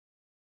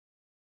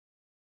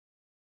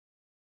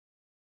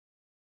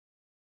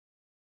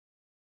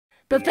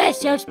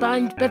Professor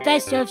Sponge,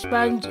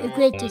 the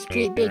greatest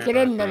cake baker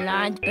in the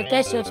land.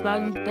 Professor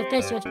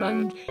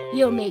Sponge,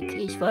 he'll make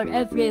cakes for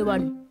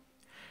everyone.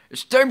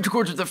 It's time to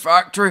go to the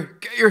factory.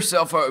 Get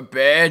yourself out of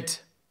bed.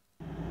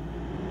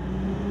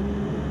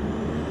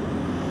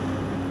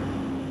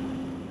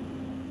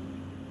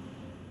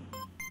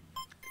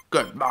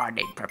 Good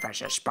morning,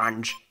 Professor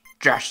Sponge.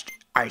 Just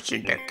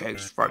icing the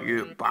cakes for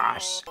you,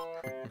 boss.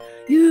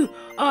 You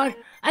are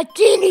a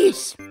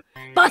genius!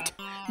 But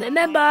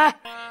remember,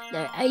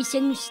 the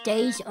icing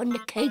stays on the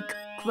cake,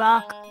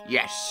 Croc.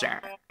 Yes, sir.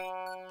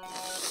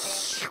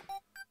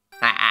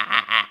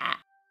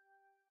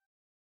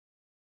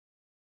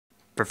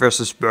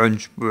 Professor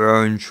Sponge,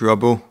 we're in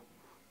trouble.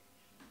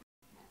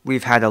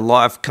 We've had a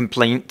lot of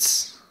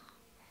complaints.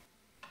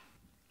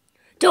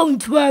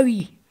 Don't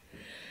worry.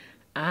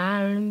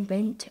 I'll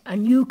invent a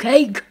new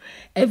cake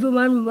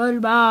everyone will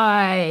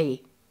buy.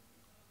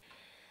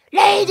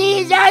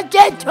 Ladies and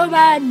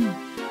gentlemen,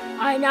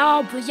 I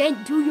now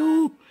present to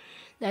you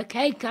the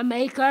Cake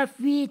Maker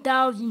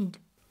 3000.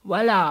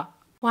 Voila.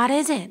 What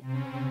is it?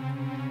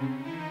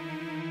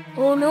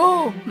 Oh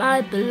no,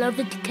 my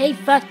beloved cake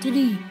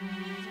factory.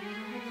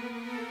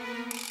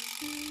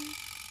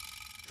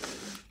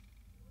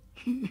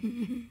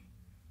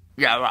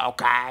 You're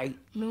okay?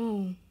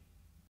 No.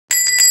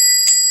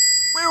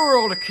 Where are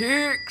all the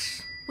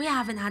cakes? We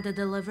haven't had a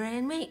delivery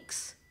in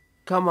weeks.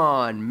 Come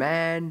on,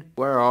 man.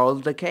 Where are all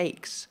the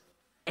cakes?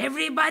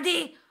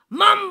 Everybody,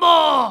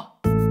 mumbo!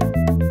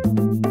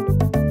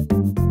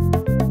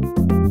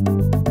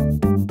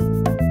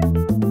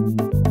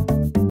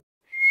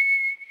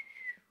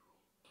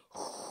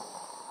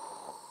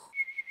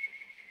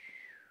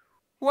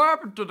 What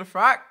happened to the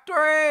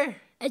factory?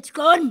 It's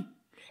gone.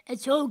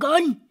 It's all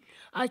gone.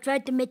 I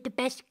tried to make the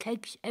best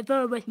cakes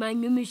ever with my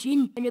new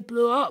machine and it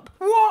blew up.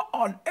 What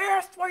on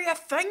earth were you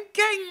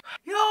thinking?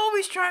 You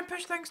always try and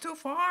push things too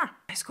far.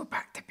 Let's go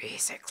back to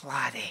basics,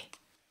 laddie.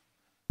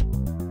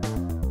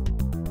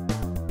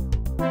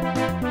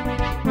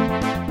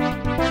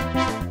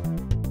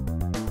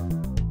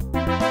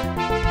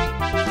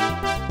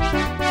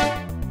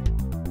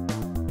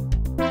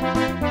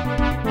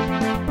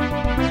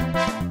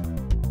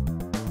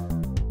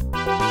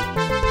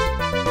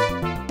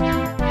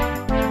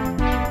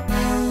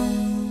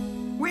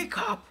 Wake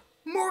up!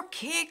 More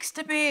cakes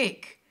to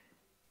bake!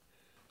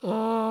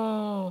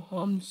 Oh,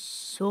 I'm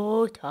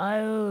so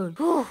tired.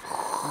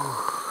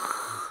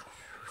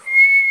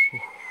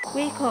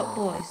 Wake up,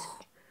 boys.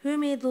 Who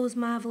made those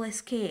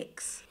marvellous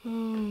cakes?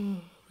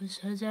 It was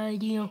his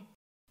idea.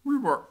 We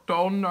worked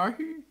all night.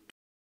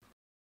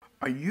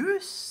 Are you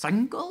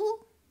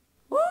single?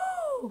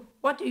 Woo!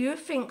 What do you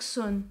think,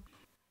 son?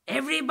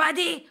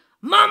 Everybody,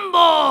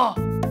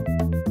 mumbo!